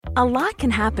A lot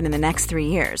can happen in the next 3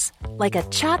 years. Like a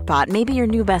chatbot may be your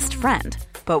new best friend.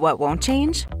 But what won't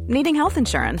change? Needing health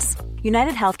insurance.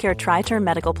 United Healthcare Tri-Term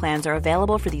Medical Plans are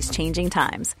available for these changing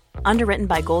times. Underwritten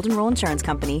by Golden Rule Insurance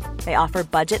Company, they offer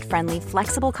budget-friendly,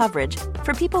 flexible coverage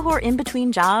for people who are in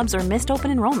between jobs or missed open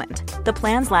enrollment. The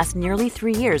plans last nearly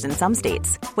 3 years in some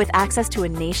states, with access to a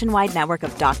nationwide network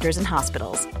of doctors and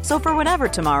hospitals. So for whatever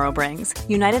tomorrow brings,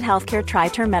 United Healthcare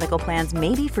Tri-Term Medical Plans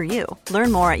may be for you.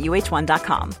 Learn more at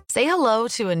uh1.com. Say hello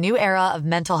to a new era of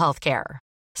mental health care.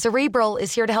 Cerebral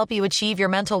is here to help you achieve your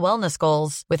mental wellness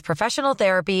goals with professional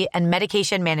therapy and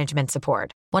medication management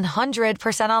support.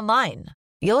 100% online.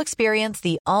 You'll experience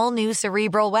the all-new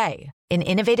Cerebral Way, an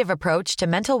innovative approach to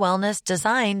mental wellness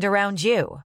designed around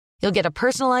you. You'll get a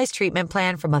personalized treatment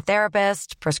plan from a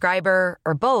therapist, prescriber,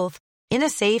 or both in a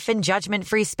safe and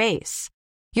judgment-free space.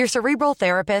 Your Cerebral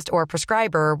therapist or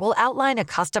prescriber will outline a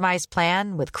customized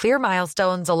plan with clear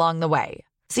milestones along the way,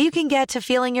 so you can get to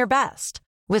feeling your best.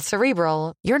 With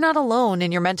Cerebral, you're not alone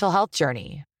in your mental health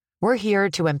journey. We're here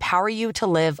to empower you to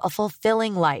live a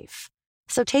fulfilling life.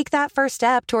 So take that first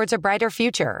step towards a brighter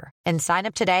future and sign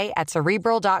up today at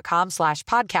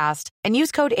Cerebral.com/podcast and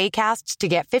use code ACAST to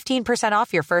get 15%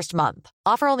 off your first month.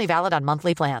 Offer only valid on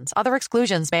monthly plans. Other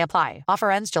exclusions may apply.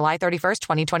 Offer ends July 31st,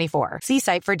 2024. See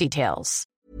site for details.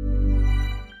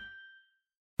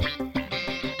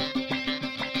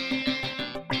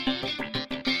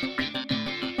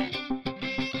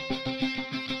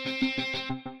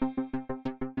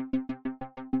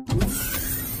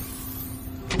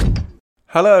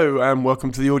 Hello and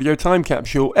welcome to the Audio Time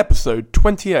Capsule, episode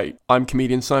 28. I'm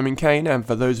comedian Simon Kane, and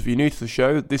for those of you new to the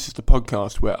show, this is the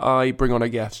podcast where I bring on a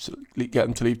guest, get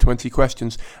them to leave 20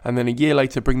 questions, and then a year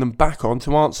later bring them back on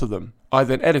to answer them. I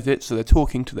then edit it so they're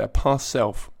talking to their past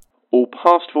self. All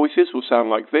past voices will sound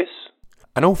like this,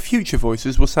 and all future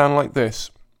voices will sound like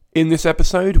this. In this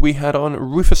episode, we had on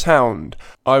Rufus Hound.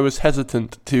 I was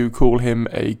hesitant to call him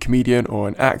a comedian or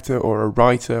an actor or a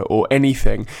writer or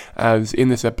anything, as in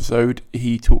this episode,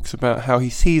 he talks about how he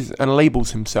sees and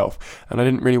labels himself, and I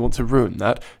didn't really want to ruin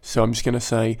that, so I'm just going to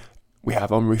say we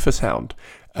have on Rufus Hound.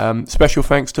 Special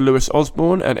thanks to Lewis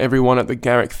Osborne and everyone at the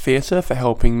Garrick Theatre for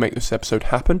helping make this episode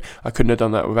happen. I couldn't have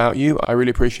done that without you. I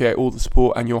really appreciate all the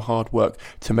support and your hard work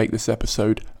to make this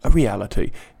episode a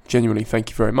reality. Genuinely, thank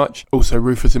you very much. Also,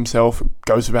 Rufus himself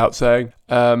goes without saying.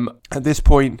 At this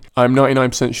point, I'm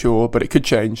 99% sure, but it could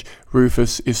change.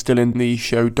 Rufus is still in the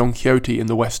show Don Quixote in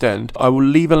the West End. I will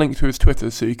leave a link to his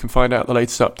Twitter so you can find out the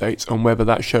latest updates on whether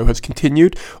that show has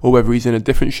continued, or whether he's in a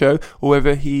different show, or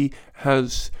whether he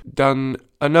has done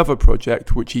another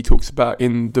project which he talks about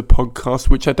in the podcast,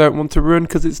 which I don't want to ruin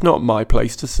because it's not my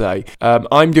place to say.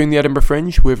 I'm doing the Edinburgh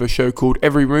Fringe with a show called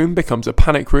Every Room Becomes a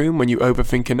Panic Room When You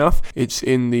Overthink Enough. It's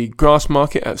in the Grass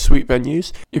Market at Sweet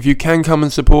Venues. If you can come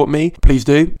and support me, please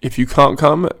do. If you can't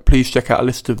come, please check out a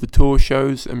list of the tour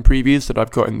shows and previews that I've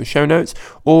got in the show notes,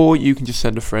 or you can just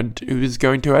send a friend who is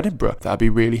going to Edinburgh. That'd be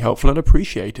really helpful and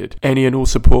appreciated. Any and all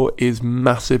support is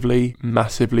massively,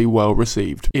 massively well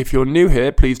received. If you're new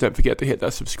here, please don't forget to hit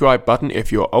that subscribe button. If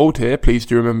you're old here, please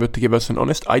do remember to give us an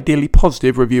honest, ideally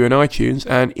positive review in iTunes,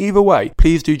 and either way,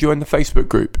 please do join the Facebook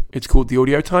group. It's called the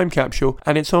Audio Time Capsule,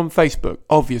 and it's on Facebook,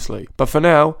 obviously. But for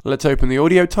now, let's open the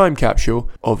Audio Time Capsule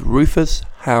of Rufus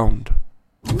Hound.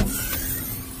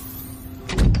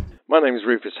 My name is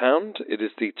Rufus Hound. It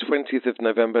is the 20th of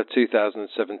November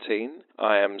 2017.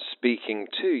 I am speaking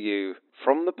to you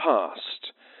from the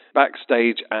past,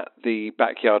 backstage at the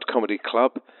Backyard Comedy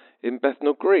Club in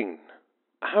Bethnal Green.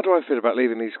 How do I feel about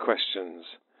leaving these questions?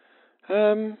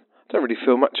 Don't really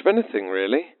feel much of anything,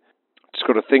 really. Just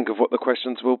got to think of what the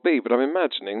questions will be, but I'm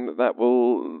imagining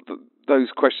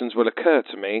those questions will occur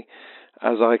to me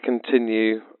as I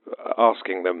continue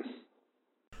asking them.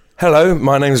 Hello,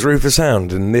 my name is Rufus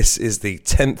Hound, and this is the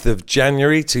 10th of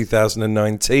January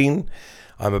 2019.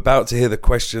 I'm about to hear the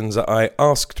questions that I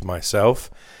asked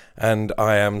myself, and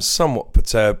I am somewhat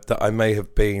perturbed that I may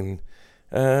have been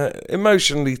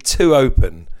emotionally too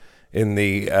open in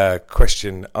the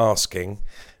question asking,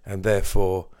 and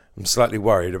therefore I'm slightly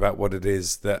worried about what it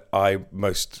is that I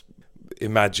most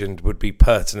imagined would be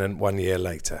pertinent 1 year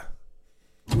later.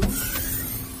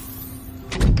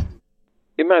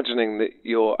 Imagining that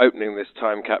you're opening this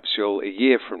time capsule a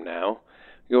year from now,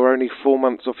 you're only 4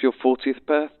 months off your 40th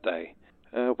birthday.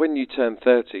 When you turned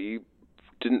 30, you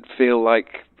didn't feel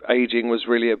like aging was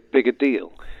really a bigger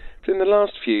deal. But in the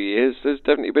last few years, there's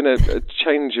definitely been a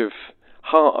change of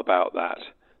heart about that.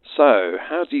 So,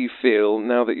 how do you feel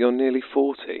now that you're nearly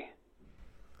 40?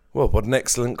 Well, what an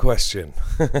excellent question.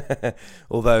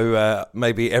 Although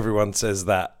maybe everyone says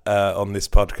that on this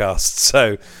podcast.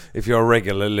 So if you're a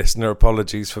regular listener,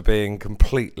 apologies for being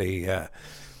completely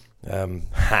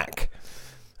hack.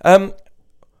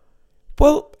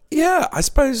 Well, yeah, I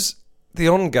suppose the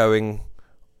ongoing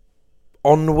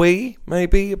ennui,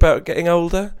 maybe, about getting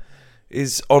older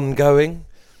is ongoing.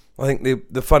 I think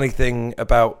the funny thing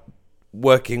about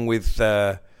working with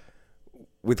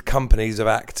companies of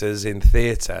actors in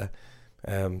theatre,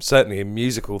 certainly in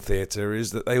musical theatre,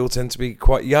 is that they all tend to be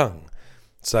quite young.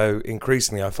 So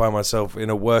increasingly I find myself in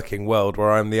a working world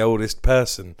where I'm the oldest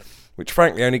person, which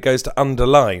frankly only goes to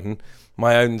underline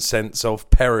my own sense of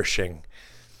perishing.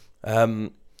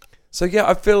 So yeah,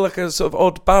 I feel like a sort of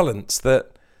odd balance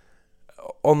that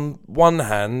on one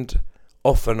hand,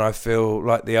 often I feel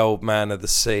like the old man of the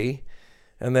sea,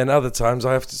 and then other times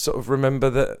I have to sort of remember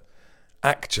that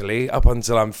actually, up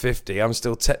until I'm 50, I'm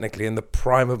still technically in the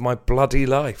prime of my bloody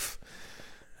life.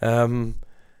 And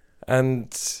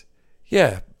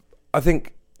yeah, I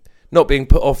think not being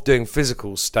put off doing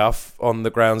physical stuff on the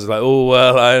grounds of like, oh,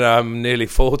 well, I'm nearly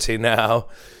 40 now.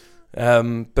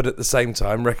 But at the same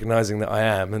time, recognising that I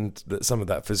am and that some of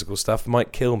that physical stuff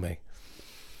might kill me.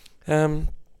 The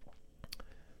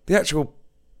actual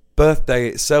birthday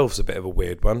itself's a bit of a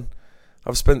weird one.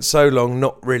 I've spent so long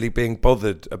not really being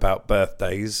bothered about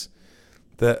birthdays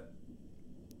that,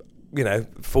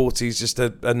 40's just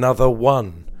another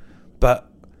one.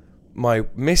 But my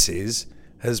missus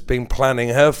has been planning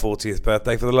her 40th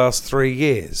birthday for the last 3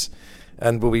 years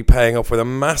and will be paying off with a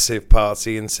massive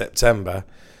party in September.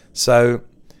 So,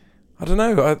 I don't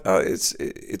know,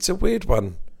 it's a weird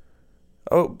one.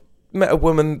 I met a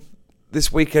woman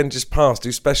this weekend just past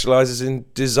who specialises in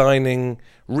designing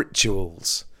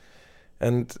rituals.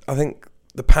 And I think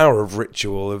the power of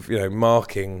ritual, of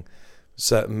marking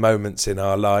certain moments in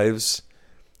our lives,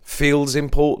 feels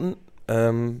important.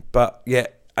 But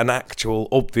yet an actual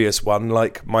obvious one,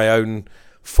 like my own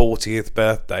 40th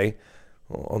birthday,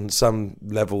 on some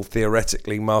level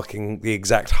theoretically marking the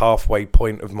exact halfway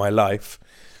point of my life,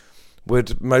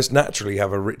 would most naturally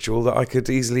have a ritual that I could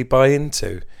easily buy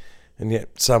into, and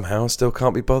yet somehow still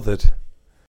can't be bothered.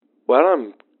 Well,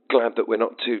 I'm glad that we're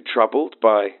not too troubled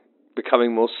by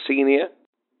becoming more senior.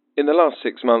 In the last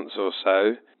 6 months or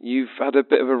so, you've had a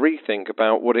bit of a rethink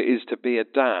about what it is to be a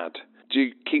dad. Do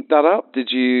you keep that up? Did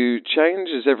you change?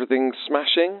 Is everything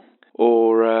smashing?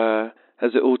 Or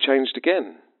has it all changed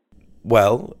again?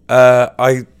 Well,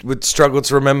 I would struggle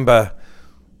to remember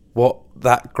what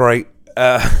that great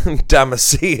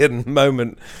Damascene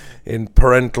moment in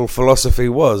parental philosophy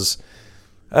was.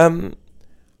 I've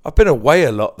been away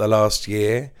a lot the last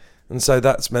year, and so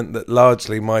that's meant that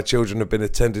largely my children have been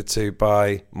attended to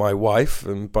by my wife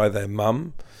and by their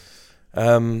mum.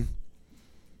 I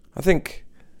think,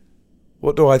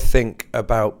 what do I think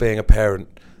about being a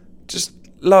parent? Just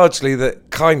largely that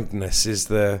kindness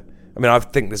is I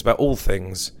think this about all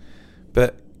things,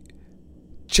 but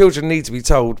children need to be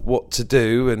told what to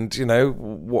do and,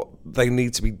 what they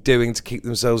need to be doing to keep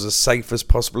themselves as safe as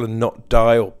possible and not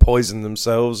die or poison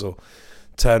themselves or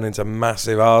turn into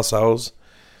massive arseholes.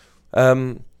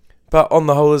 But on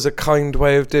the whole, there's a kind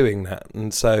way of doing that.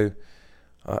 And so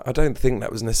I don't think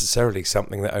that was necessarily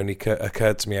something that only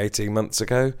occurred to me 18 months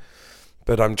ago,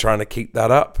 but I'm trying to keep that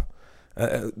up.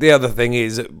 The other thing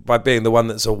is, by being the one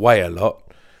that's away a lot,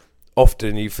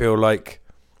 often you feel like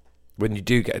when you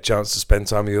do get a chance to spend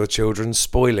time with your children,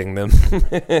 spoiling them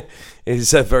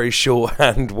is a very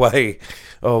shorthand way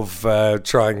of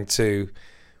trying to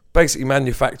basically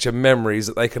manufacture memories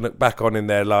that they can look back on in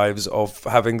their lives of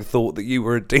having thought that you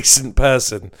were a decent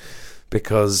person,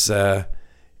 because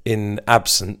in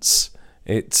absence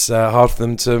it's hard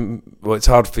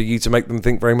for you to make them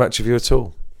think very much of you at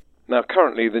all. Now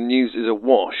currently the news is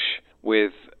awash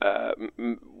with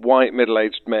white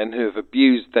middle-aged men who have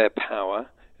abused their power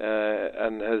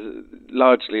and has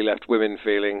largely left women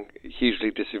feeling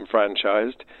hugely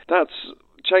disenfranchised. That's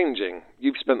changing.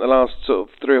 You've spent the last sort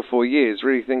of 3 or 4 years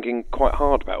really thinking quite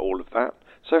hard about all of that.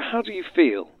 So how do you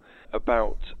feel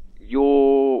about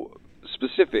your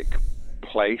specific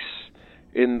place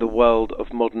in the world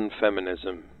of modern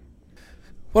feminism?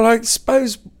 Well, I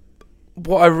suppose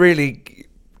what I really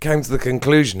came to the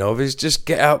conclusion of is just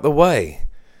get out the way.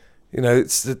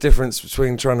 It's the difference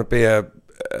between trying to be a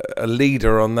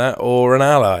leader on that or an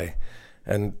ally.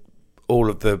 And all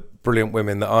of the brilliant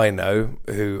women that I know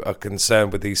who are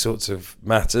concerned with these sorts of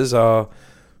matters are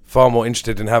far more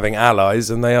interested in having allies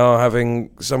than they are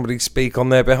having somebody speak on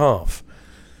their behalf.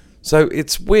 So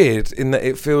it's weird in that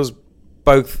it feels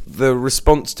both the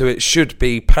response to it should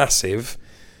be passive,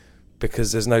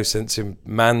 because there's no sense in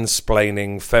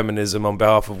mansplaining feminism on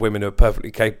behalf of women who are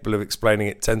perfectly capable of explaining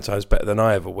it 10 times better than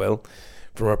I ever will,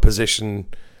 from a position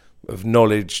of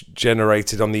knowledge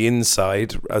generated on the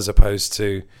inside as opposed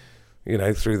to,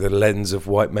 through the lens of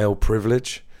white male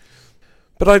privilege.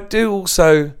 But I do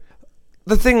also...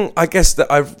 The thing, I guess,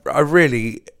 that I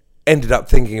really ended up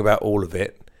thinking about all of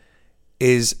it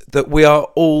is that we are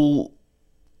all,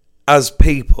 as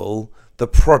people, the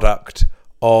product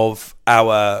of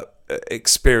our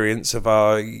experience of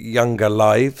our younger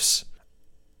lives.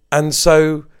 And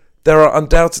so there are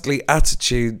undoubtedly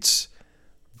attitudes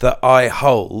that I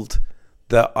hold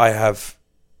that I have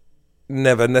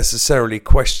never necessarily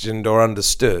questioned or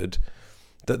understood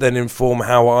that then inform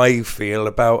how I feel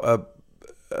about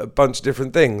a bunch of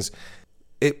different things.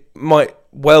 It might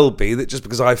well be that just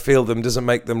because I feel them doesn't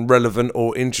make them relevant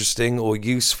or interesting or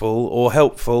useful or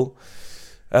helpful,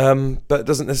 but it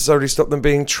doesn't necessarily stop them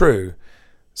being true.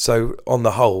 So on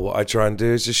the whole, what I try and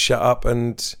do is just shut up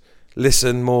and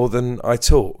listen more than I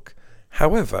talk.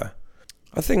 However,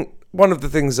 I think one of the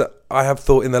things that I have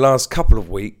thought in the last couple of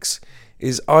weeks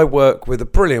is I work with a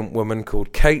brilliant woman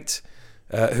called Kate,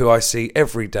 who I see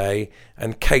every day,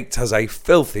 and Kate has a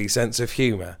filthy sense of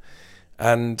humour.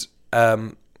 And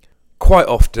quite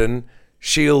often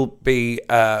she'll be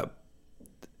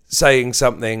saying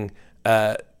something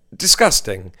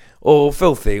disgusting or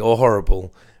filthy or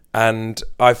horrible, and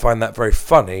I find that very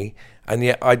funny, and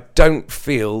yet I don't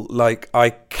feel like I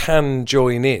can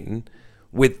join in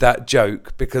with that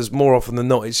joke, because more often than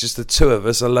not it's just the two of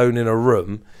us alone in a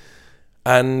room,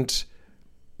 and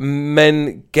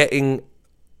men getting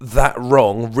that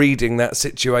wrong, reading that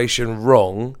situation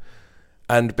wrong,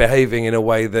 and behaving in a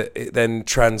way that it then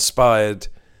transpired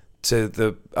to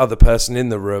the other person in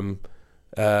the room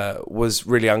was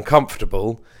really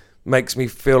uncomfortable, makes me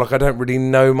feel like I don't really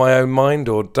know my own mind,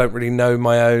 or don't really know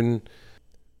my own,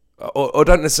 or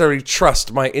don't necessarily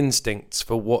trust my instincts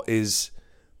for what is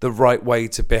the right way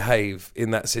to behave in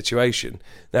that situation.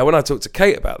 Now, when I talk to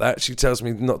Kate about that, she tells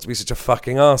me not to be such a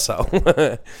fucking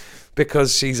arsehole,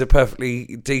 because she's a perfectly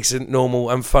decent, normal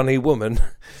and funny woman.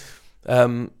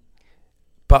 But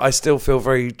I still feel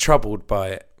very troubled by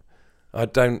it.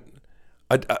 The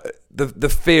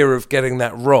fear of getting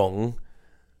that wrong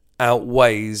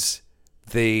outweighs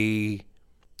the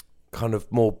kind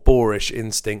of more boorish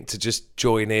instinct to just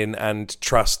join in and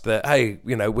trust that, hey,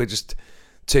 we're just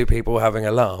two people having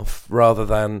a laugh, rather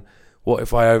than what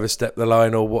if I overstep the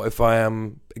line, or what if I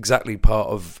am exactly part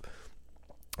of,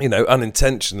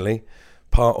 unintentionally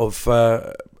part of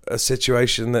a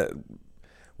situation that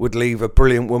would leave a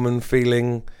brilliant woman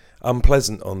feeling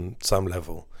unpleasant on some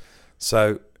level.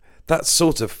 So that's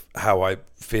sort of how I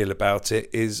feel about it,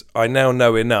 is I now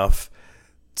know enough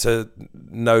to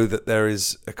know that there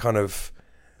is a kind of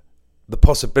the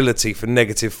possibility for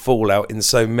negative fallout in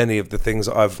so many of the things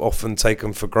that I've often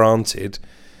taken for granted,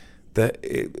 that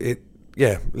it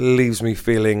leaves me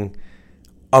feeling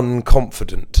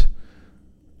unconfident.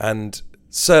 And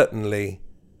certainly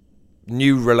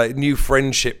new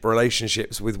friendship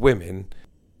relationships with women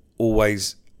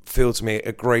always feel to me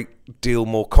a great deal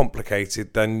more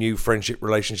complicated than new friendship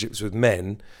relationships with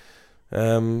men,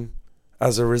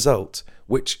 as a result,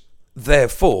 which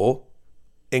therefore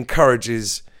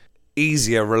encourages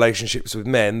easier relationships with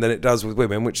men than it does with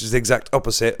women, which is the exact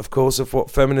opposite, of course, of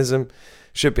what feminism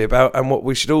should be about and what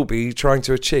we should all be trying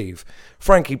to achieve.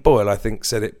 Frankie Boyle, I think,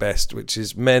 said it best, which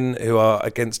is men who are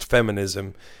against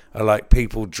feminism are like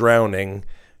people drowning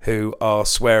who are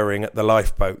swearing at the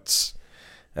lifeboats.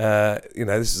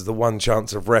 This is the one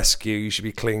chance of rescue. You should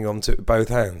be clinging on to it with both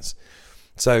hands.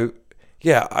 So,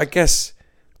 yeah, I guess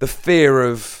the fear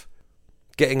of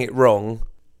getting it wrong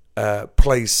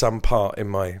plays some part in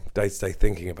my day-to-day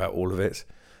thinking about all of it.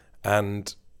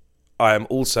 And I am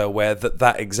also aware that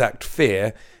that exact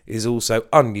fear is also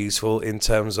unuseful in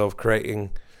terms of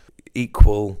creating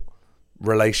equal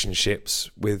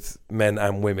relationships with men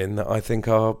and women that I think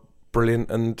are brilliant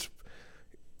and,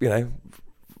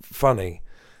 funny.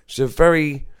 It's a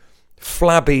very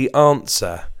flabby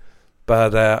answer,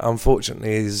 but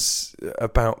unfortunately is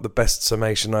about the best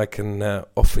summation I can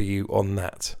offer you on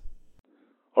that.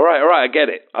 All right, I get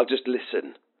it. I'll just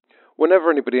listen.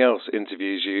 Whenever anybody else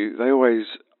interviews you, they always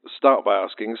start by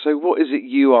asking, so what is it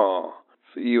you are?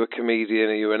 Are you a comedian?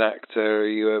 Are you an actor? Are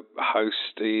you a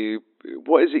host?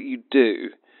 What is it you do?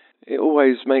 It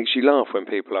always makes you laugh when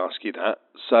people ask you that.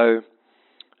 So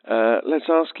let's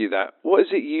ask you that. What is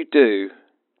it you do?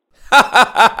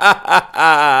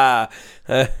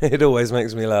 It always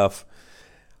makes me laugh.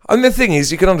 And the thing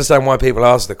is, you can understand why people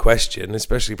ask the question,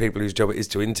 especially people whose job it is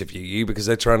to interview you, because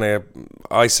they're trying to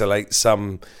isolate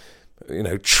some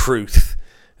truth.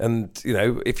 And,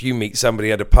 if you meet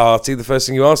somebody at a party, the first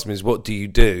thing you ask them is, what do you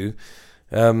do?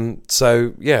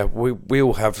 So, yeah, we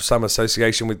all have some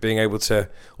association with being able to,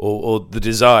 or the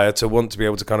desire to want to be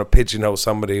able to kind of pigeonhole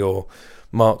somebody or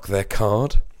mark their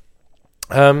card.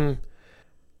 I've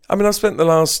spent the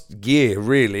last year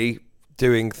really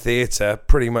doing theatre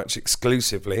pretty much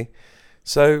exclusively.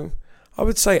 So I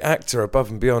would say actor above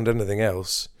and beyond anything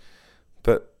else.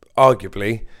 But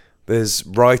arguably, there's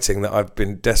writing that I've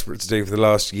been desperate to do for the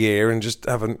last year and just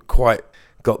haven't quite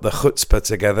got the chutzpah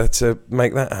together to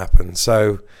make that happen.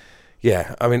 So,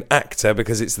 yeah, actor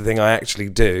because it's the thing I actually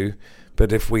do.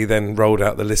 But if we then rolled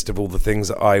out the list of all the things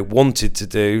that I wanted to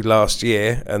do last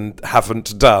year and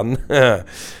haven't done,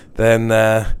 then,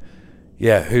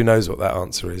 who knows what that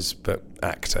answer is, but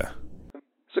actor.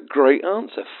 It's a great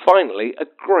answer. Finally, a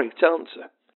great answer.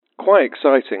 Quite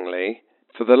excitingly,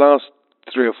 for the last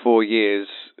 3 or 4 years,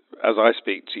 as I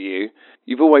speak to you,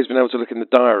 you've always been able to look in the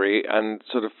diary and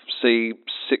sort of see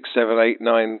 6, 7, 8,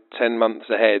 9, 10 months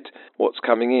ahead what's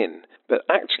coming in. But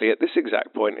actually, at this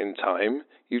exact point in time,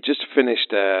 you've just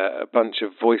finished a bunch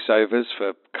of voiceovers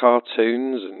for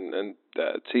cartoons and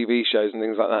TV shows and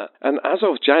things like that. And as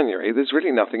of January, there's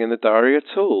really nothing in the diary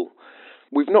at all.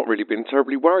 We've not really been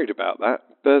terribly worried about that.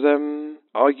 But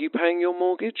are you paying your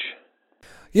mortgage?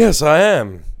 Yes, I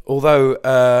am. Although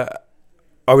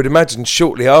I would imagine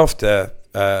shortly after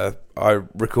I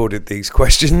recorded these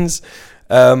questions,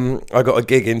 I got a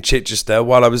gig in Chichester.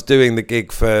 While I was doing the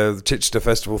gig for the Chichester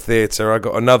Festival Theatre, I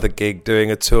got another gig doing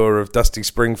a tour of Dusty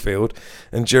Springfield,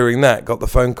 and during that got the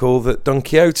phone call that Don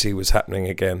Quixote was happening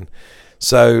again.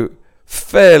 So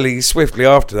fairly swiftly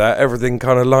after that, everything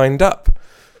kind of lined up.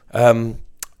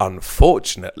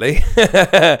 Unfortunately,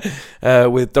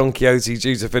 with Don Quixote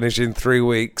due to finish in 3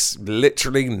 weeks,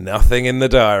 literally nothing in the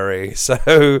diary.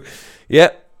 So, yeah,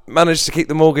 managed to keep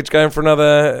the mortgage going for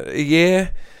another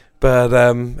year. But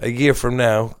a year from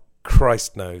now,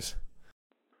 Christ knows.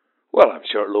 Well, I'm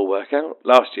sure it'll all work out.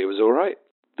 Last year was all right.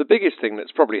 The biggest thing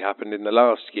that's probably happened in the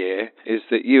last year is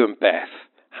that you and Beth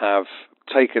have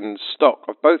taken stock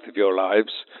of both of your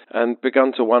lives and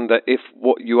begun to wonder if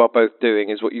what you are both doing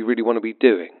is what you really want to be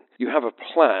doing. You have a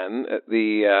plan at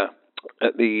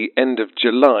the end of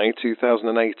July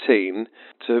 2018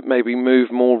 to maybe move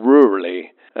more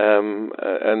rurally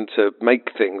and to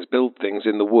build things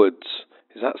in the woods.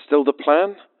 Is that still the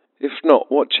plan? If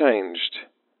not, what changed?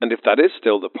 And if that is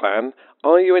still the plan,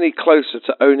 are you any closer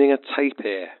to owning a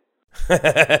tapir?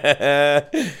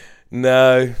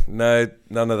 No,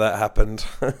 none of that happened.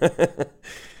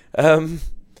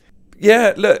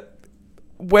 Yeah, look,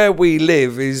 where we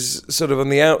live is sort of on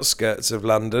the outskirts of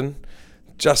London,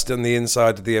 just on the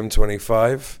inside of the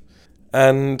M25.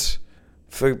 And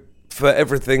for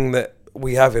everything that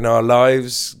we have in our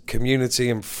lives, community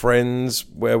and friends,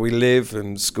 where we live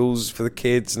and schools for the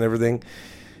kids and everything,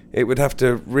 it would have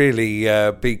to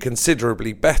really be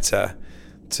considerably better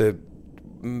to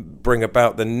bring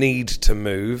about the need to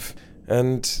move,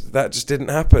 and that just didn't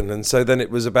happen. And so then it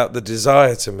was about the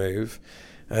desire to move,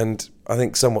 and I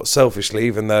think somewhat selfishly,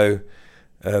 even though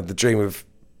the dream of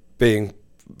being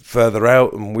further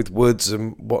out and with woods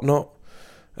and whatnot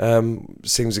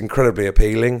seems incredibly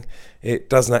appealing, it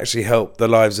doesn't actually help the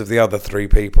lives of the other 3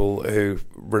 people who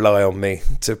rely on me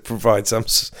to provide some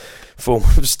form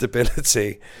of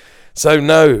stability. So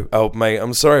no, old mate,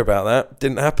 I'm sorry about that.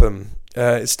 Didn't happen.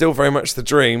 It's still very much the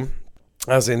dream,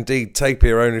 as indeed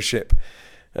tapir ownership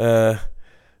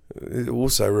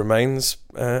also remains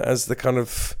as the kind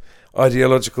of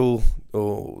ideological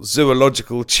or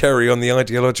zoological cherry on the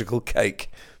ideological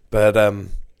cake. But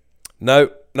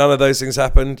no, none of those things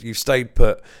happened. You stayed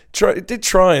put. Did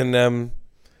try and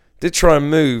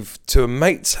move to a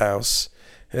mate's house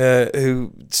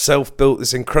who self-built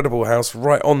this incredible house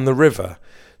right on the river,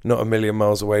 not a million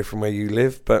miles away from where you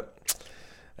live, but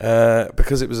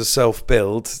because it was a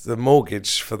self-build, the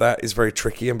mortgage for that is very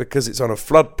tricky, and because it's on a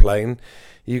floodplain,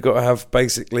 you've got to have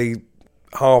basically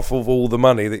half of all the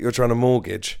money that you're trying to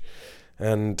mortgage,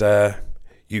 and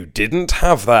you didn't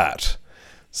have that.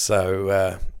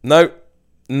 So no,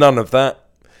 none of that.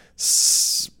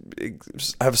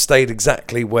 Have stayed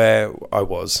exactly where I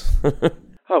was.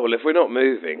 Oh, well, if we're not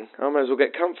moving, I might as well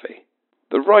get comfy.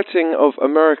 The writing of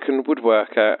American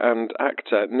woodworker and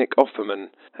actor Nick Offerman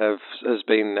has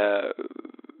been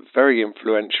very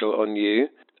influential on you,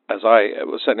 as I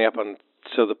was certainly up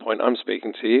to the point I'm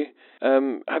speaking to you.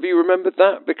 Have you remembered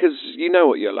that? Because you know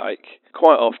what you're like.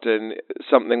 Quite often,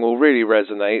 something will really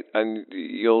resonate, and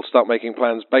you'll start making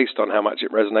plans based on how much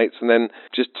it resonates, and then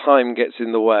just time gets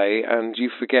in the way, and you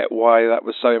forget why that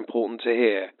was so important to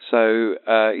hear. So,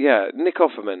 Nick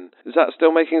Offerman, is that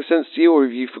still making sense to you, or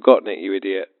have you forgotten it, you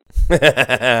idiot?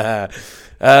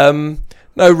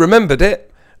 No, remembered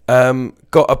it.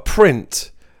 Got a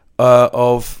print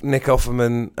of Nick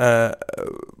Offerman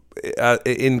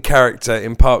in character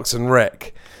in Parks and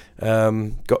Rec.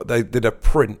 They did a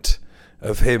print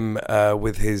of him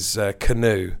with his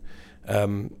canoe,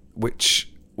 which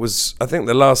was, I think,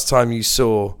 the last time you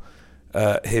saw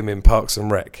him in Parks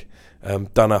and Rec,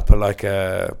 done up like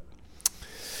a...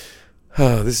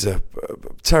 Oh, this is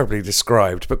terribly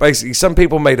described, but basically some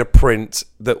people made a print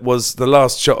that was the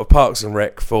last shot of Parks and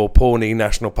Rec for Pawnee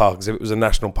National Park, as if it was a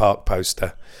national park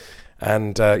poster.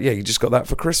 And you just got that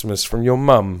for Christmas from your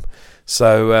mum.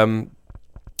 So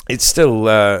it's still,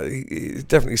 it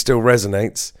definitely still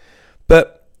resonates.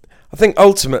 But I think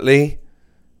ultimately,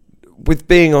 with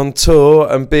being on tour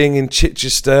and being in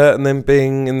Chichester and then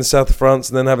being in the south of France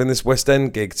and then having this West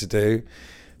End gig to do,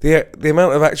 the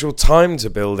amount of actual time to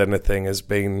build anything has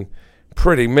been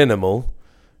pretty minimal.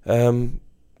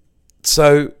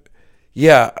 So,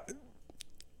 yeah,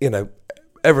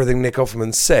 everything Nick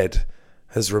Offerman said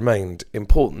has remained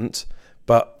important,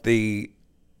 but the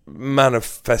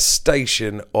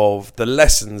manifestation of the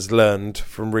lessons learned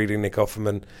from reading Nick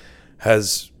Offerman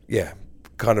has,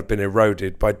 kind of been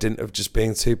eroded by dint of just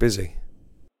being too busy.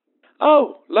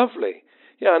 Oh, lovely.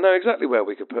 Yeah, I know exactly where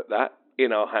we could put that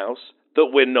in our house, that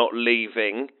we're not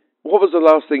leaving. What was the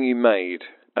last thing you made?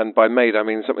 And by made, I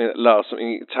mean something that lasts,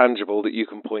 something tangible that you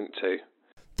can point to.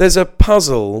 There's a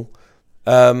puzzle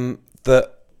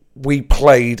that we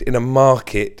played in a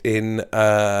market in,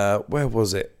 where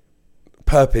was it?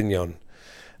 Perpignan,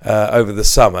 over the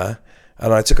summer.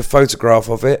 And I took a photograph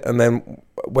of it and then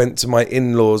went to my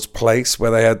in-laws' place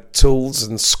where they had tools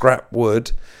and scrap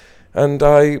wood. And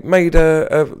I made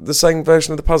the same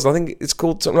version of the puzzle. I think it's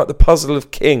called something like the Puzzle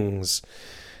of Kings.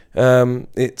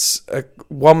 It's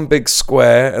one big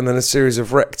square and then a series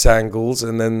of rectangles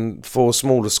and then 4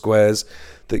 smaller squares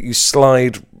that you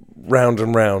slide round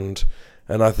and round.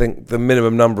 And I think the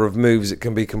minimum number of moves it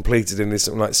can be completed in is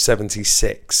something like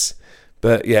 76.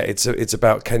 But yeah, it's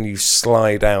about, can you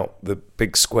slide out the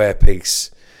big square piece?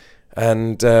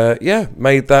 And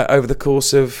made that over the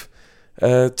course of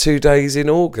 2 days in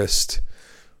August.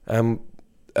 Then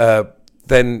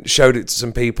showed it to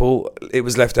some people. It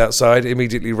was left outside,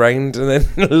 immediately rained, and then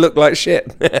looked like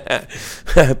shit. But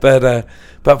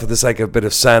for the sake of a bit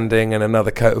of sanding and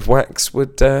another coat of wax,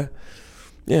 was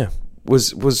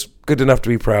good enough to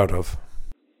be proud of.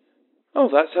 Oh,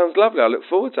 that sounds lovely. I look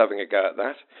forward to having a go at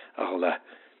that. I'll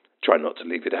try not to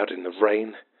leave it out in the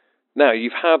rain. Now,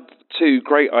 you've had 2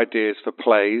 great ideas for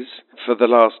plays for the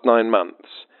last 9 months.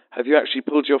 Have you actually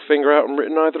pulled your finger out and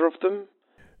written either of them?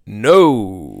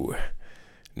 No.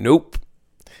 Nope.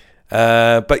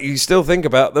 But you still think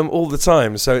about them all the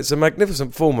time, so it's a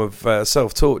magnificent form of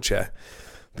self-torture.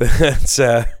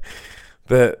 That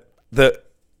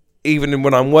even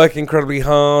when I'm working incredibly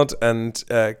hard and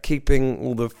keeping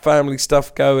all the family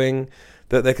stuff going,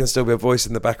 that there can still be a voice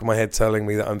in the back of my head telling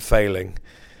me that I'm failing.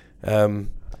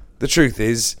 The truth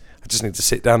is, I just need to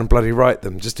sit down and bloody write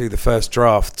them. Just do the first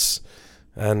drafts.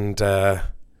 And,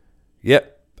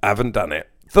 haven't done it.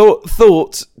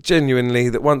 Thought genuinely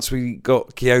that once we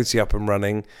got Quixote up and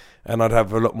running and I'd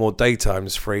have a lot more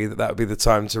daytimes free, that would be the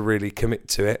time to really commit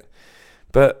to it.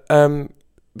 But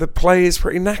the play is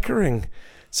pretty knackering.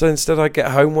 So instead I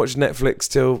get home, watch Netflix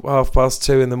till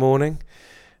 2:30 in the morning,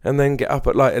 and then get up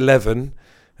at like 11,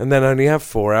 and then only have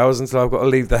 4 hours until I've got to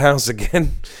leave the house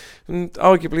again. And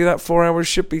arguably that 4 hours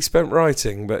should be spent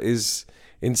writing, but is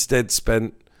instead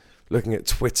spent looking at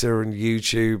Twitter and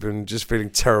YouTube and just feeling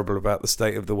terrible about the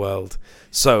state of the world.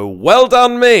 So, well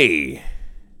done me!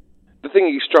 The thing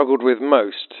you struggled with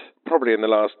most, probably in the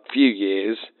last few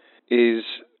years, is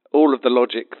all of the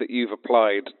logic that you've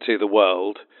applied to the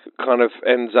world kind of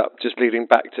ends up just leading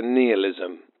back to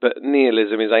nihilism. But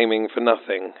nihilism is aiming for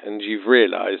nothing, and you've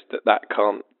realised that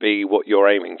can't be what you're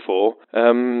aiming for.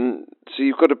 So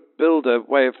you've got to build a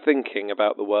way of thinking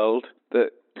about the world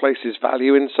that places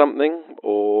value in something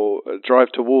or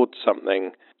drive towards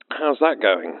something. How's that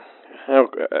going?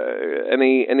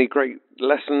 Any great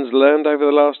lessons learned over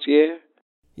the last year?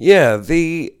 Yeah,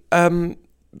 the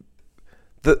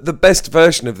best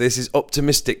version of this is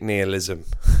optimistic nihilism,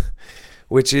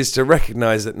 which is to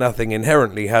recognise that nothing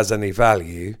inherently has any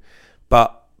value,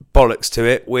 but bollocks to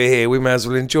it, we're here, we may as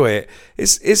well enjoy it.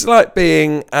 It's like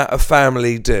being at a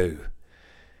family do,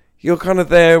 you're kind of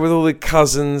there with all the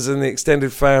cousins and the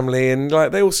extended family, and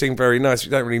like they all seem very nice.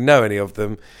 You don't really know any of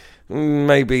them.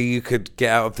 Maybe you could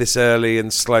get out of this early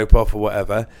and slope off or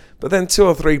whatever. But then 2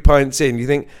 or 3 pints in, you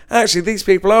think, actually, these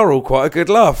people are all quite a good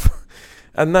laugh.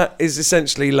 And that is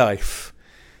essentially life.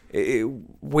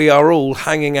 We are all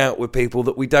hanging out with people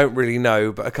that we don't really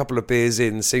know, but a couple of beers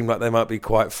in seem like they might be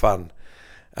quite fun.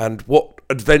 And what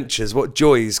adventures, what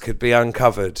joys could be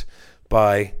uncovered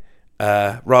by,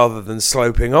 rather than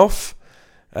sloping off,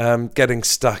 getting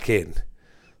stuck in.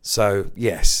 So,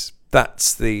 yes,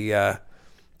 that's the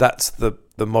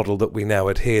model that we now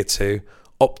adhere to,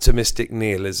 optimistic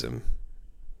nihilism.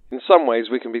 In some ways,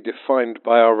 we can be defined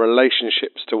by our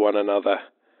relationships to one another.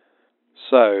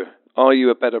 So, are you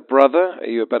a better brother? Are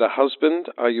you a better husband?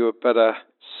 Are you a better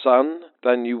son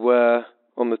than you were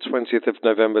on the 20th of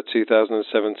November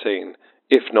 2017?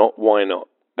 If not, why not?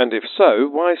 And if so,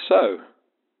 why so?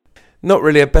 Not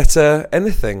really a better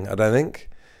anything, I don't think.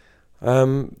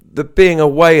 The being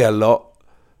away a lot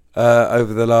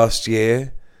over the last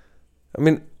year, I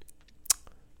mean,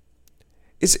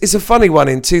 it's a funny one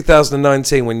in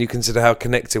 2019 when you consider how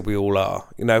connected we all are.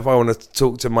 You know, if I want to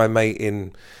talk to my mate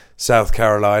in South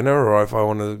Carolina, or if I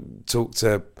want to talk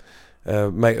to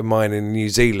a mate of mine in New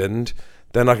Zealand,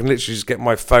 then I can literally just get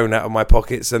my phone out of my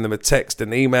pocket, send them a text,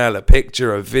 an email, a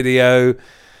picture, a video,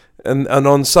 and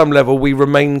on some level we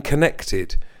remain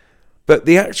connected. But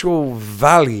the actual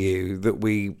value that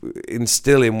we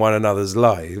instill in one another's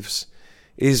lives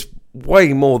is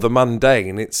way more the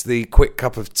mundane. It's the quick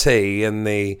cup of tea and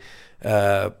the,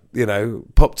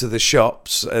 pop to the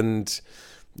shops and,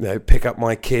 pick up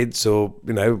my kids, or,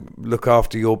 look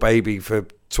after your baby for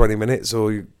 20 minutes,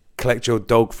 or you collect your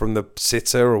dog from the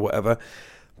sitter or whatever.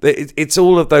 It's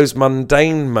all of those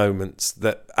mundane moments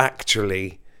that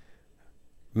actually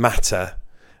matter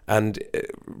and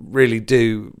really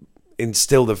do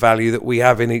instill the value that we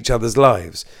have in each other's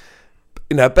lives.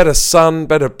 Better son,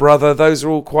 better brother, those are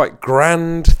all quite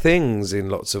grand things in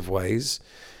lots of ways.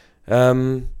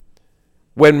 When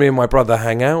me and my brother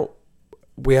hang out,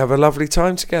 we have a lovely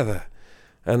time together.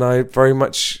 And I very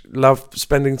much love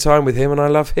spending time with him, and I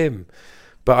love him.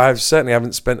 But I certainly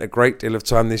haven't spent a great deal of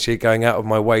time this year going out of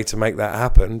my way to make that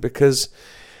happen because,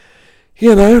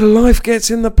 life gets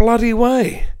in the bloody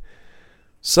way.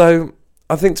 So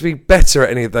I think to be better at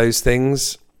any of those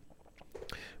things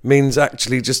means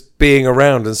actually just being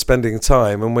around and spending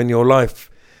time. And when your life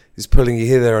is pulling you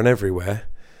here, there and everywhere,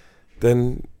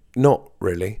 then not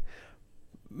really.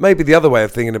 Maybe the other way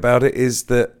of thinking about it is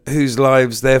that whose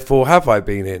lives therefore have I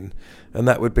been in? And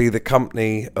that would be the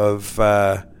company of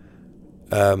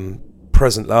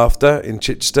Present Laughter in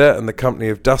Chichester, and the company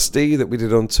of Dusty that we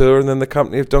did on tour, and then the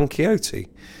company of Don Quixote.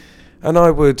 And I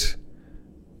would,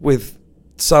 with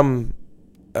some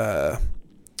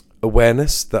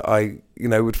awareness that I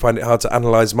would find it hard to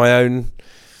analyse my own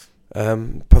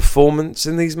performance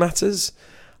in these matters,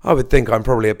 I would think I'm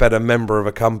probably a better member of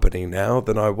a company now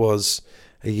than I was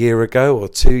a year ago or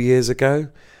 2 years ago.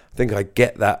 I think I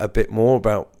get that a bit more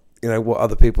about what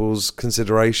other people's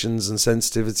considerations and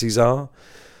sensitivities are.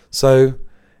 So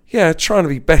yeah, trying to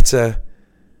be better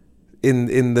in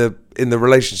the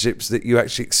relationships that you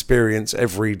actually experience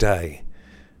every day,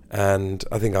 and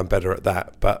I think I'm better at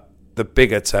that. But the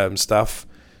bigger term stuff,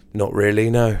 not really,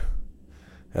 no.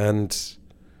 And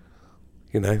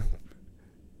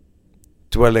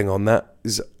dwelling on that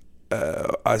is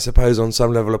I suppose on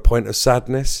some level a point of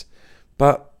sadness,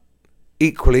 but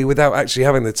equally without actually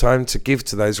having the time to give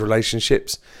to those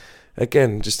relationships,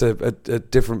 again, just a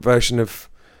different version of,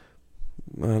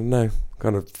 I don't know,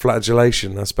 kind of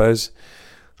flagellation, I suppose.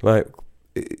 Like,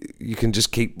 you can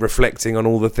just keep reflecting on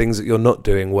all the things that you're not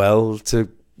doing well to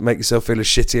make yourself feel as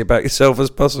shitty about yourself as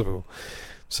possible.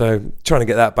 So trying to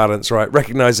get that balance right,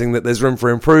 recognising that there's room for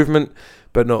improvement,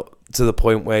 but not to the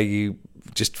point where you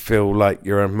just feel like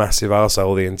you're a massive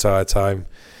arsehole the entire time,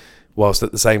 whilst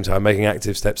at the same time making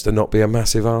active steps to not be a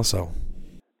massive arsehole.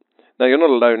 Now, you're not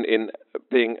alone in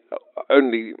being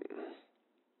only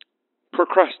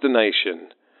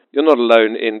procrastination. You're not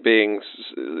alone in being,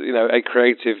 a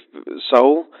creative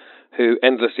soul who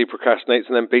endlessly procrastinates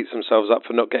and then beats themselves up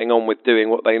for not getting on with doing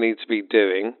what they need to be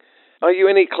doing. Are you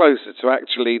any closer to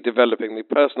actually developing the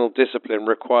personal discipline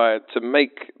required to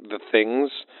make the things,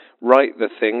 write the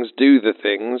things, do the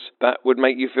things that would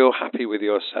make you feel happy with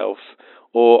yourself?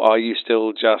 Or are you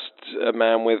still just a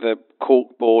man with a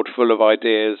corkboard full of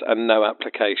ideas and no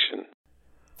application?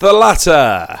 The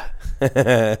latter!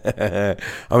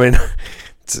 I mean,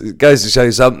 it goes to show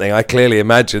something. I clearly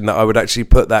imagined that I would actually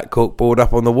put that corkboard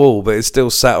up on the wall, but it's still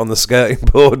sat on the skirting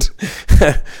board,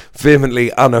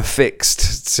 vehemently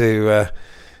unaffixed to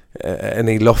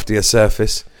any loftier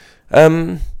surface.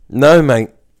 No, mate.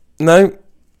 No.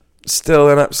 Still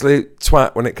an absolute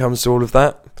twat when it comes to all of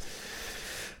that.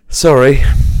 Sorry.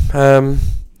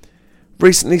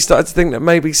 Recently started to think that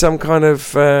maybe some kind of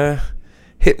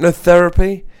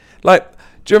hypnotherapy. Like,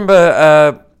 do you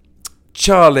remember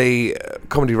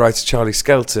comedy writer Charlie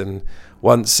Skelton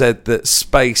once said that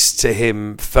space to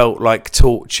him felt like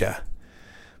torture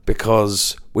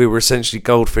because we were essentially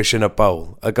goldfish in a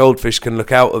bowl. A goldfish can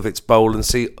look out of its bowl and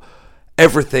see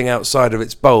everything outside of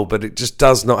its bowl, but it just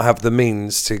does not have the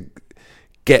means to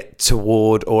get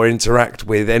toward or interact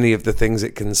with any of the things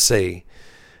it can see.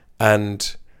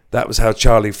 And that was how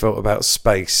Charlie felt about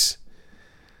space.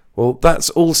 Well,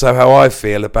 that's also how I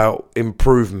feel about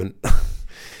improvement.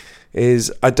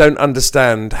 Is I don't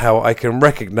understand how I can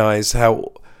recognise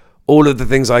how all of the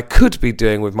things I could be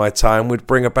doing with my time would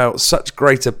bring about such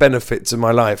greater benefit to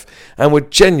my life and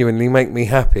would genuinely make me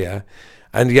happier,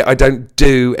 and yet I don't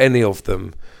do any of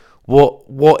them.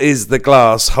 What is the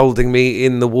glass holding me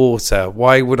in the water?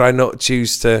 Why would I not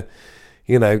choose to,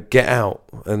 get out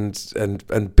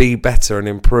and be better and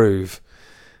improve?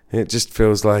 It just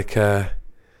feels like I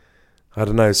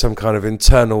don't know, some kind of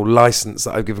internal license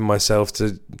that I've given myself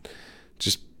to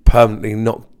just permanently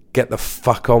not get the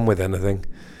fuck on with anything.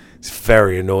 It's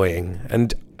very annoying.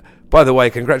 And by the way,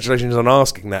 congratulations on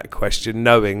asking that question,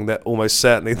 knowing that almost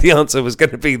certainly the answer was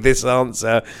going to be this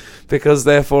answer, because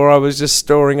therefore I was just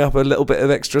storing up a little bit of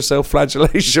extra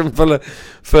self-flagellation for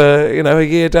a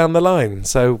year down the line.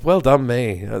 So well done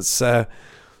me. That's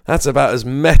about as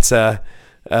meta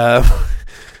a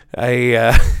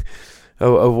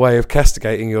way of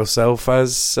castigating yourself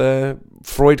as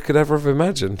Freud could ever have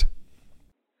imagined.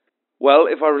 Well,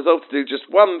 if I resolve to do just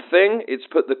one thing, it's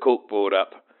put the corkboard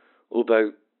up.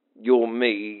 Although you're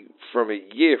me from a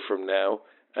year from now,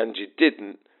 and you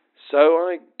didn't, so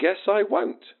I guess I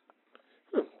won't.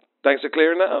 Thanks for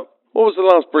clearing that up. What was the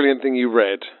last brilliant thing you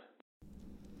read?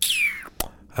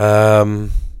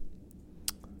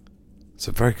 It's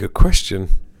a very good question.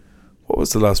 What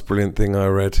was the last brilliant thing I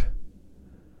read?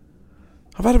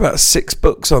 I've had about 6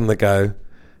 books on the go,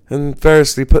 and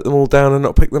variously put them all down and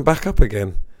not pick them back up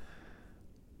again.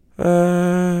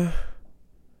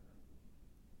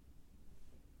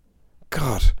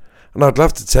 God. And I'd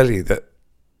love to tell you that,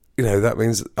 that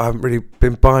means I haven't really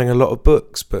been buying a lot of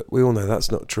books, but we all know that's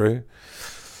not true.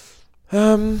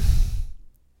 God,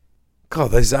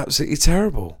 this is absolutely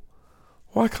terrible.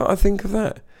 Why can't I think of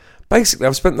that? Basically,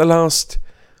 I've spent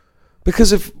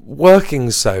because of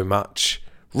working so much,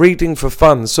 reading for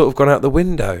fun sort of gone out the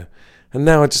window. And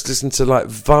now I just listen to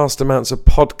vast amounts of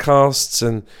podcasts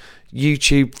and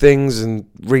YouTube things and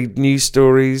read news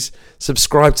stories.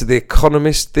 Subscribe to The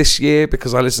Economist this year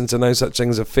because I listen to No Such Thing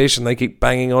as a Fish and they keep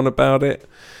banging on about it.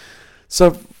 So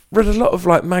I've read a lot of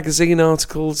magazine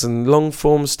articles and long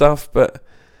form stuff, but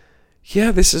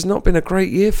yeah, this has not been a great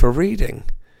year for reading.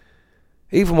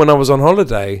 Even when I was on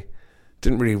holiday,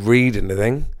 didn't really read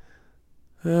anything.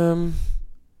 What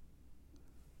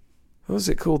was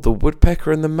it called? The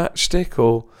Woodpecker and the Matchstick,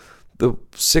 or The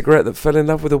Cigarette That Fell in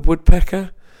Love with a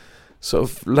Woodpecker? Sort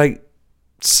of late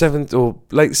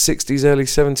 60s, early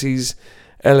 70s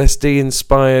LSD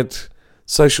inspired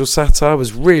social satire. I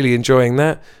was really enjoying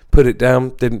that. Put it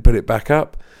down, didn't put it back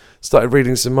up. Started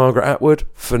reading some Margaret Atwood,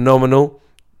 phenomenal.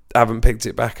 Haven't picked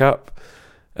it back up.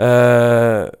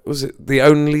 Was it The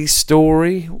Only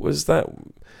Story? Was that?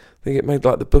 I think it made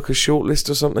the Booker shortlist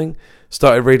or something.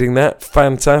 Started reading that,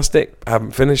 fantastic.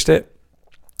 Haven't finished it.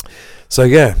 So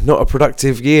yeah, not a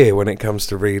productive year when it comes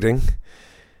to reading.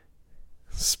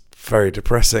 It's very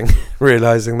depressing,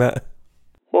 realising that.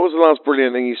 What was the last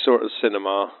brilliant thing you saw at the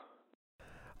cinema?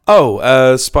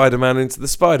 Spider-Man Into the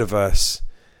Spider-Verse.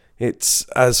 It's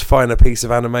as fine a piece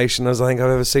of animation as I think I've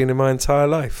ever seen in my entire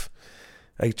life.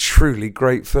 A truly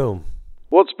great film.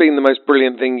 What's been the most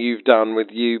brilliant thing you've done with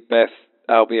you, Beth,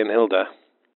 Albie and Hilda?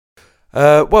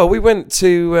 Well, we went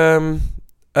to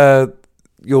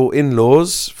your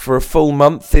in-laws for a full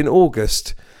month in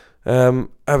August.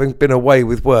 Having been away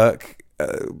with work,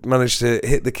 managed to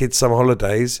hit the kids' summer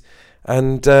holidays,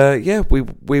 and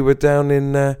we were down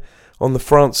on the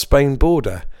France-Spain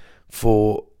border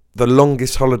for the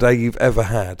longest holiday you've ever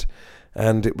had,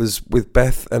 and it was with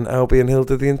Beth and Albie and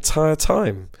Hilda the entire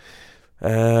time,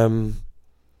 and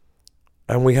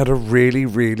we had a really,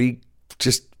 really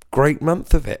just great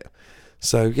month of it.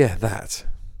 So yeah, that.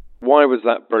 Why was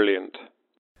that brilliant?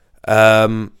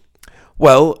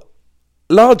 Well,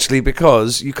 largely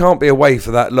because you can't be away for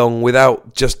that long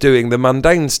without just doing the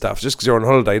mundane stuff. Just because you're on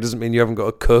holiday doesn't mean you haven't got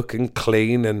to cook and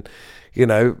clean and,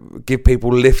 give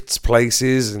people lifts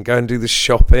places and go and do the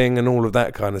shopping and all of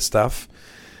that kind of stuff.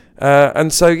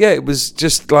 And so, yeah, it was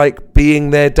just like being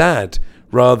their dad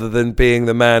rather than being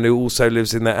the man who also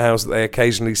lives in that house that they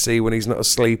occasionally see when he's not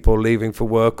asleep or leaving for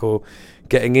work or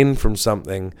getting in from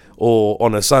something, or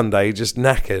on a Sunday just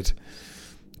knackered.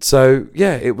 So,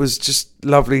 yeah, it was just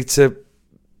lovely to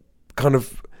kind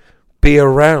of be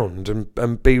around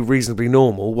and be reasonably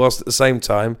normal, whilst at the same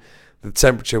time the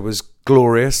temperature was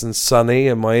glorious and sunny,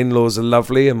 and my in-laws are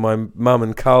lovely, and my mum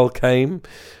and Carl came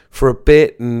for a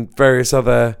bit, and various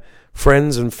other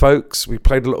friends and folks. We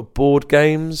played a lot of board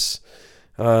games.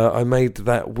 I made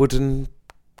that wooden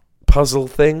puzzle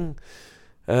thing.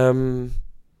 And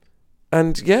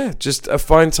yeah, just a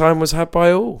fine time was had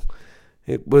by all.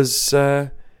 It was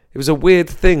a weird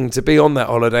thing to be on that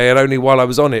holiday, and only while I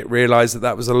was on it realised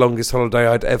that was the longest holiday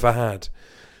I'd ever had.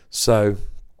 So,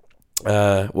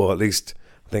 well, at least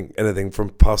I think anything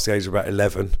from past the age of about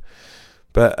 11.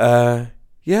 But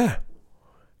yeah,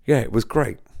 it was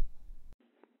great.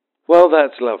 Well,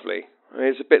 that's lovely. I mean,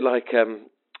 it's a bit like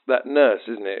that nurse,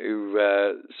 isn't it,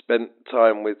 who spent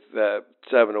time with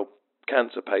terminal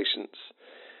cancer patients.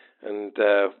 And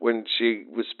when she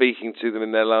was speaking to them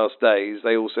in their last days,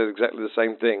 they all said exactly the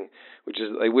same thing, which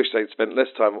is that they wish they'd spent less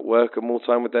time at work and more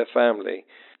time with their family.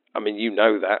 I mean, you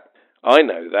know that. I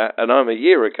know that, and I'm a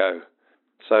year ago.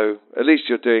 So at least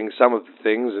you're doing some of the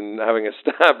things and having a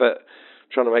stab at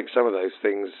trying to make some of those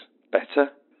things better.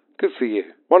 Good for you.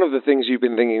 One of the things you've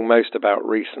been thinking most about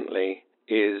recently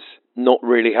is not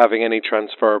really having any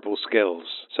transferable skills.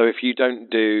 So if you don't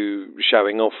do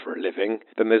showing off for a living,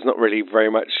 then there's not really very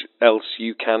much else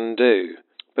you can do.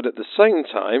 But at the same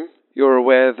time, you're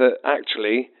aware that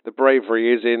actually the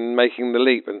bravery is in making the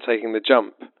leap and taking the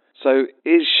jump. So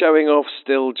is showing off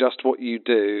still just what you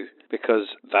do because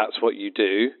that's what you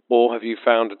do? Or have you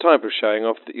found a type of showing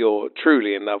off that you're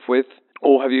truly in love with?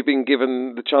 Or have you been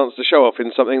given the chance to show off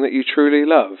in something that you truly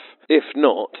love? If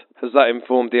not, has that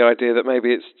informed the idea that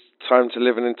maybe it's time to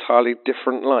live an entirely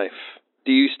different life?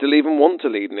 Do you still even want to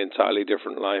lead an entirely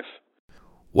different life?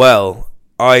 Well,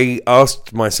 I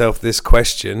asked myself this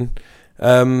question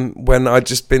when I'd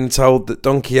just been told that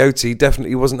Don Quixote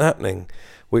definitely wasn't happening,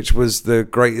 which was the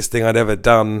greatest thing I'd ever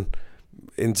done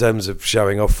in terms of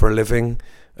showing off for a living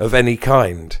of any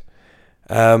kind.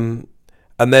 And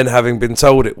then having been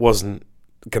told it wasn't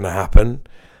going to happen,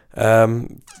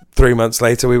 3 months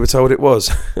later we were told it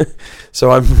was. So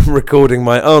I'm recording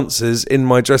my answers in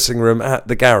my dressing room at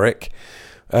the Garrick,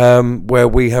 where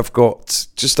we have got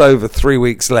just over 3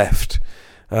 weeks left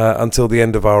until the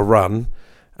end of our run.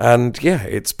 And yeah,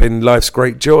 it's been life's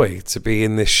great joy to be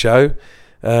in this show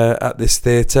at this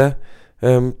theatre,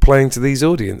 playing to these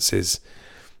audiences.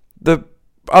 The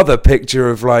other picture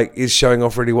of like, is showing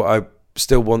off really what I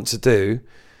still want to do?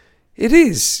 It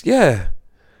is, yeah.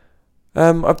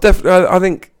 I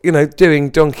think, doing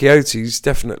Don Quixote's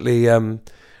definitely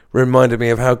reminded me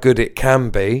of how good it can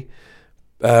be.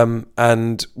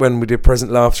 And when we did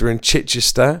Present Laughter in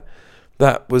Chichester,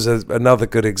 that was another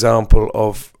good example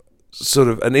of sort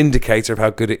of an indicator of how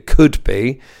good it could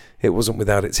be. It wasn't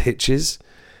without its hitches.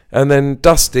 And then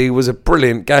Dusty was a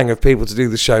brilliant gang of people to do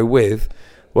the show with,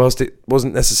 whilst it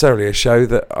wasn't necessarily a show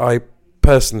that I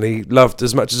personally loved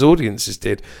as much as audiences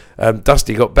did.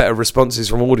 Dusty got better responses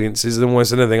from audiences than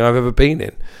almost anything I've ever been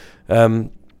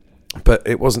in. But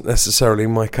it wasn't necessarily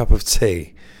my cup of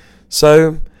tea.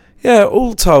 So, yeah,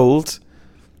 all told,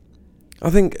 I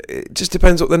think it just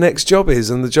depends what the next job is,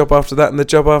 and the job after that, and the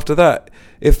job after that.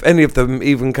 If any of them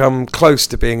even come close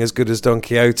to being as good as Don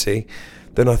Quixote,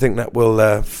 then I think that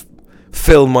will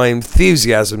fill my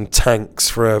enthusiasm tanks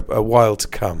for a while to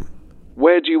come.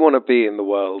 Where do you want to be in the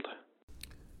world?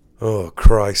 Oh,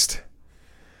 Christ.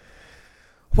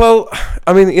 Well,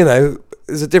 I mean,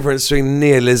 there's a difference between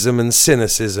nihilism and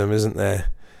cynicism, isn't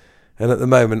there? And at the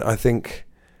moment, I think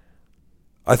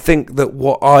that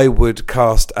what I would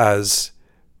cast as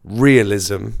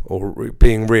realism, or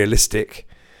being realistic,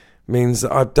 means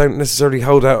that I don't necessarily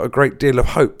hold out a great deal of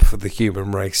hope for the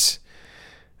human race.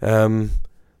 So,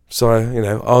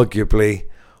 arguably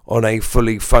on a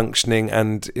fully functioning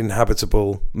and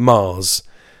inhabitable Mars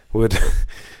would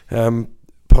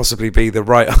possibly be the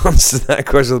right answer to that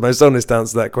question, the most honest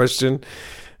answer to that question.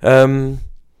 I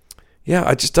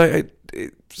just don't.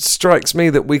 It strikes me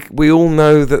that we all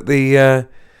know that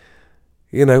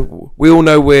we all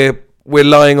know we're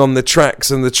lying on the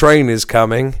tracks and the train is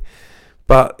coming,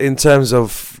 but in terms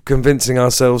of convincing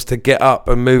ourselves to get up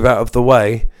and move out of the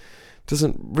way,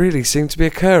 doesn't really seem to be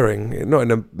occurring, not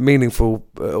in a meaningful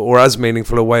or as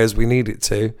meaningful a way as we need it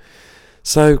to.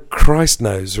 So Christ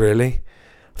knows, really.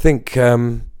 I think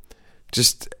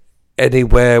just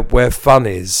anywhere where fun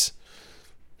is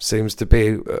seems to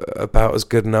be about as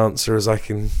good an answer as I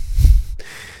can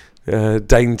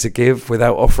deign to give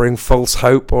without offering false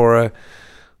hope or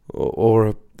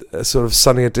a sort of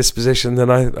sunnier disposition than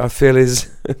I feel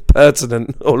is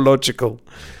pertinent or logical.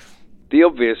 The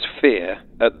obvious fear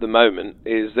at the moment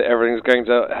is that everything's going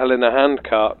to hell in a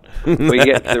handcart. We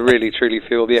get to really truly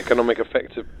feel the economic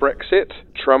effects of Brexit.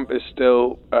 Trump is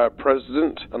still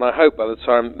president, and I hope by the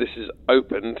time this is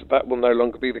opened that will no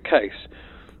longer be the case.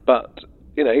 But,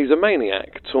 you know, he's a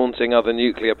maniac taunting other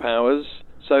nuclear powers.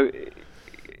 So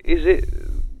is it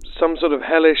some sort of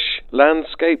hellish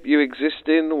landscape you exist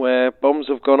in where bombs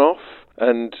have gone off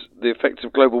and the effects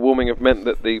of global warming have meant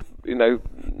that the, you know,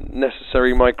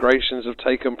 necessary migrations have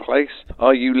taken place?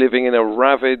 Are you living in a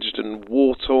ravaged and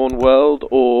war-torn world,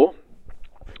 or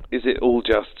is it all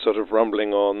just sort of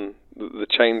rumbling on, the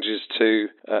changes too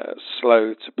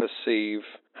slow to perceive?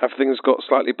 Have things got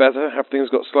slightly better? Have things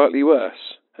got slightly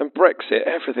worse? And Brexit,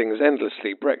 everything is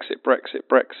endlessly Brexit, Brexit,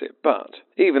 Brexit. But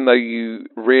even though you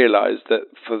realise that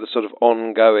for the sort of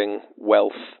ongoing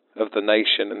wealth of the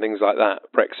nation and things like that,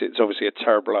 Brexit's obviously a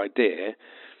terrible idea,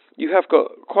 you have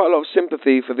got quite a lot of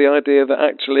sympathy for the idea that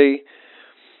actually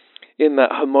in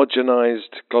that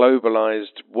homogenised,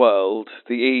 globalised world,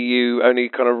 the EU only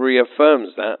kind of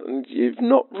reaffirms that, and you've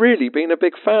not really been a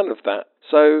big fan of that.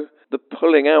 So the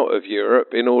pulling out of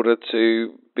Europe in order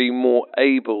to be more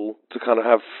able to kind of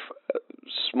have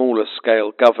smaller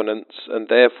scale governance and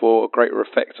therefore a greater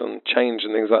effect on change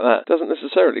and things like that doesn't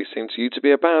necessarily seem to you to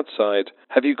be a bad side.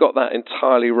 Have you got that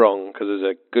entirely wrong? Because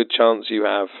there's a good chance you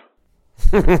have.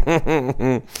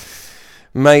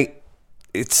 Mate,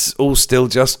 it's all still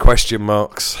just question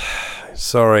marks.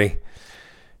 Sorry.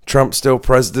 Trump's still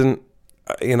president.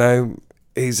 You know,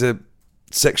 he's a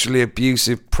sexually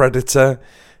abusive predator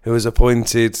who has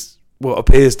appointed what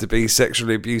appears to be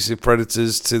sexually abusive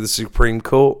predators to the Supreme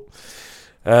Court.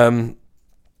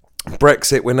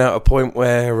 Brexit, we're now at a point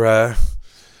where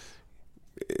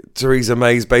Theresa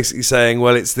May's basically saying,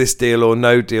 well, it's this deal or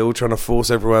no deal, trying to force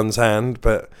everyone's hand,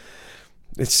 but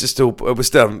it's just all, we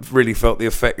still haven't really felt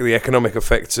the economic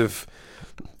effects of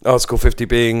Article 50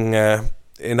 being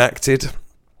enacted.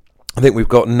 I think we've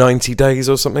got 90 days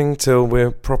or something till we're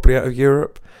properly out of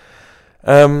Europe.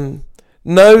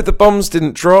 No, the bombs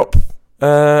didn't drop,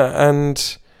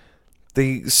 and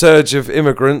the surge of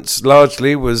immigrants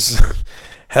largely was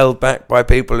held back by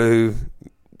people who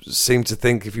seem to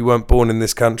think if you weren't born in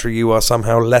this country, you are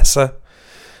somehow lesser.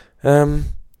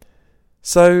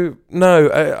 So, no,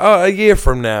 a year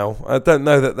from now, I don't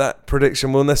know that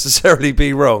prediction will necessarily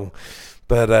be wrong.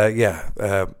 But,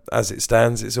 as it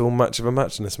stands, it's all much of a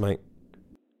muchness, mate.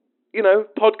 You know,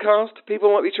 podcast,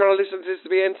 people might be trying to listen to this to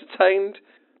be entertained.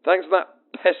 Thanks for that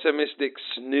pessimistic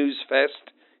snooze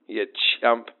fest, you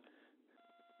chump.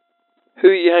 Who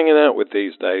are you hanging out with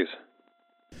these days?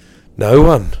 No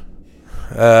one.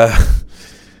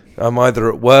 I'm either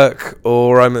at work,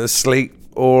 or I'm asleep,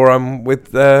 or I'm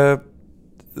with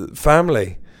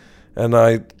family. And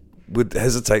I would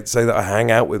hesitate to say that I hang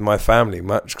out with my family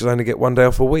much, because I only get one day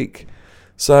off a week.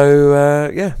 So,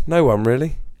 no one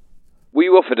really. Were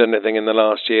you offered anything in the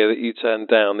last year that you turned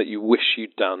down that you wish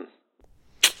you'd done?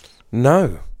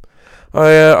 No.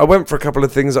 I went for a couple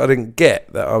of things that I didn't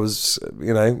get that I was,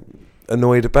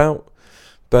 annoyed about.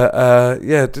 But,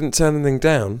 didn't turn anything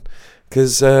down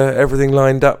because everything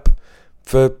lined up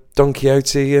for Don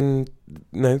Quixote and,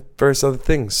 various other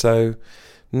things. So,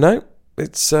 no,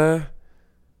 it's... there's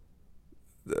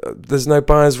no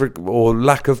buyer's or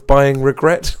lack of buying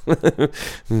regret.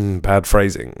 Bad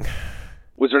phrasing.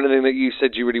 Was there anything that you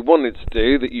said you really wanted to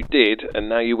do that you did and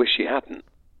now you wish you hadn't?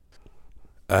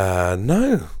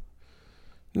 No.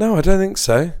 No, I don't think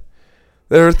so.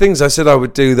 There are things I said I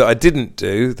would do that I didn't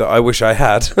do that I wish I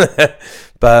had.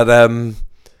 But,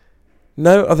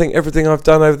 no, I think everything I've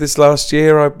done over this last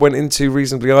year I went into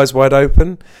reasonably eyes wide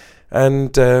open,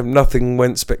 and nothing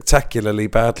went spectacularly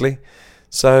badly.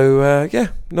 So,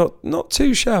 not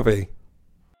too shabby.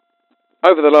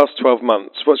 Over the last 12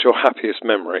 months, what's your happiest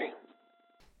memory?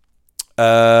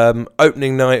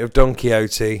 Opening night of Don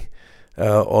Quixote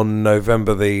on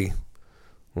November the...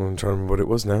 I'm trying to remember what it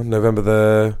was now. November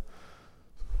the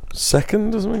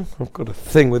 2nd or something? I've got a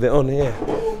thing with it on here.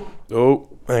 Oh,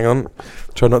 hang on.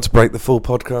 Try not to break the full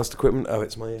podcast equipment. Oh,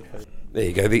 it's my earphone. There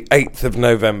you go, the 8th of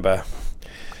November.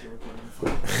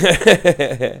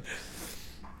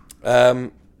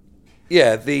 On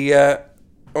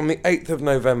the 8th of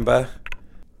November,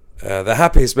 the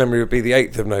happiest memory would be the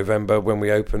 8th of November when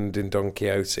we opened in Don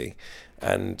Quixote.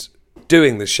 And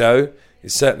doing the show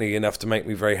is certainly enough to make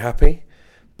me very happy.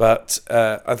 But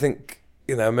I think,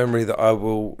 a memory that I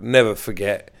will never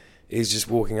forget is just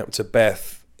walking up to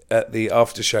Beth at the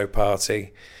after show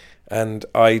party and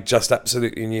I just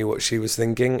absolutely knew what she was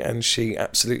thinking, and she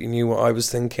absolutely knew what I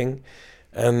was thinking,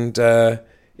 and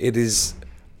it is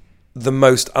the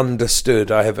most understood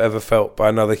I have ever felt by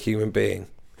another human being.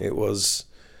 It was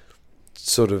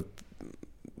sort of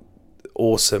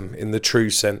awesome in the true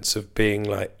sense of being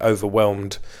like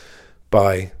overwhelmed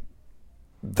by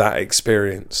that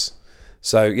experience.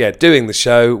 So yeah, doing the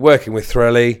show, working with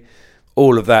Threlly,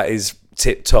 all of that is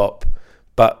tip top.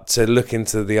 But to look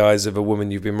into the eyes of a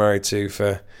woman you've been married to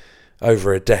for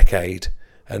over a decade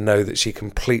and know that she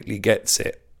completely gets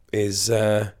it is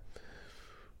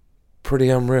pretty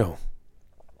unreal.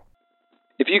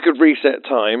 If you could reset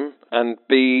time and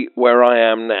be where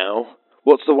I am now,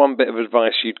 what's the one bit of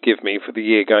advice you'd give me for the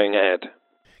year going ahead?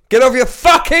 Get off your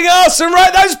fucking arse and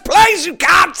write those plays, you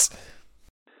cunts!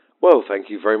 Well, thank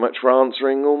you very much for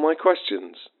answering all my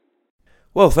questions.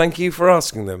 Well, thank you for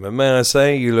asking them, and may I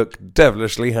say, you look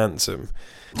devilishly handsome.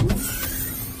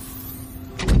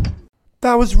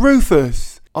 That was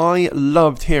Rufus. I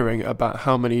loved hearing about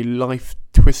how many life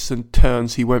twists and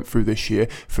turns he went through this year,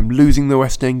 from losing the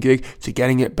West End gig to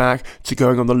getting it back to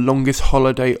going on the longest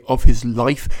holiday of his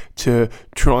life to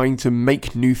trying to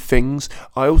make new things.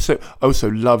 I also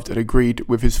loved and agreed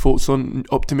with his thoughts on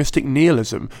optimistic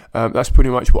nihilism. That's pretty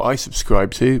much what I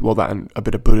subscribe to. Well, that and a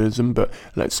bit of Buddhism, but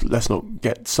let's not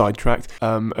get sidetracked.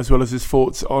 As well as his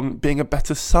thoughts on being a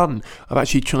better son. I've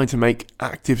actually tried to make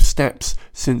active steps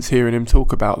since hearing him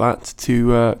talk about that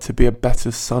to be a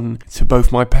better son to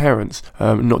both my parents.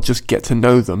 Not just get to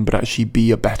know them, but actually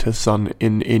be a better son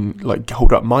in like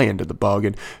hold up my end of the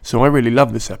bargain. So I really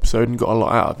loved this episode and got a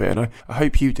lot out of it, and I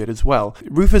hope you did as well.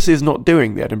 Rufus is not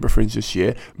doing the Edinburgh Fringe this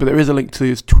year, but there is a link to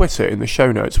his Twitter in the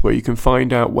show notes where you can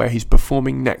find out where he's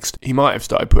performing next. He might have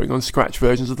started putting on scratch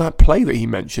versions of that play that he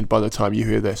mentioned by the time you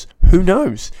hear this. Who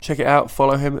knows? Check it out,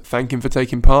 follow him, thank him for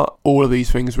taking part. All of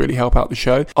these things really help out the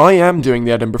show. I am doing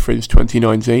the Edinburgh Fringe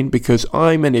 2019 because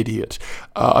I'm an idiot.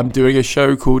 I'm doing a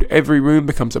show called Every Room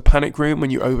Becomes a Panic Room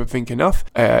When You Overthink Enough.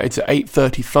 It's at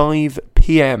 8:35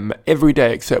 p.m. every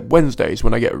day except Wednesdays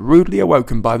when I get rudely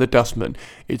awoken by the dustman.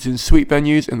 It's in Sweet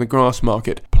Venues in the Grass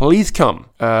Market. Please come.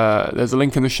 There's a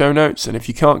link in the show notes, and if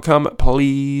you can't come,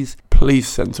 please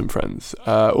send some friends.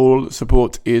 All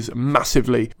support is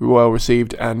massively well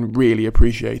received and really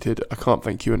appreciated. I can't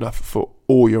thank you enough for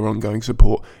all your ongoing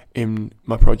support in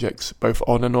my projects, both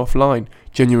on and offline.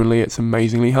 Genuinely, it's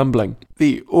amazingly humbling.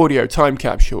 The audio time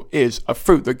capsule is a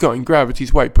Fruit That Got in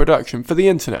Gravity's Way production for the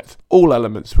internet. All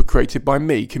elements were created by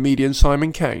me, comedian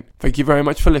Simon Kane. Thank you very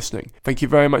much for listening. Thank you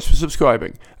very much for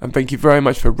subscribing. And thank you very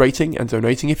much for rating and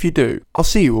donating if you do. I'll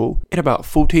see you all in about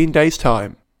 14 days'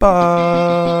 time.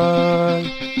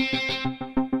 Bye!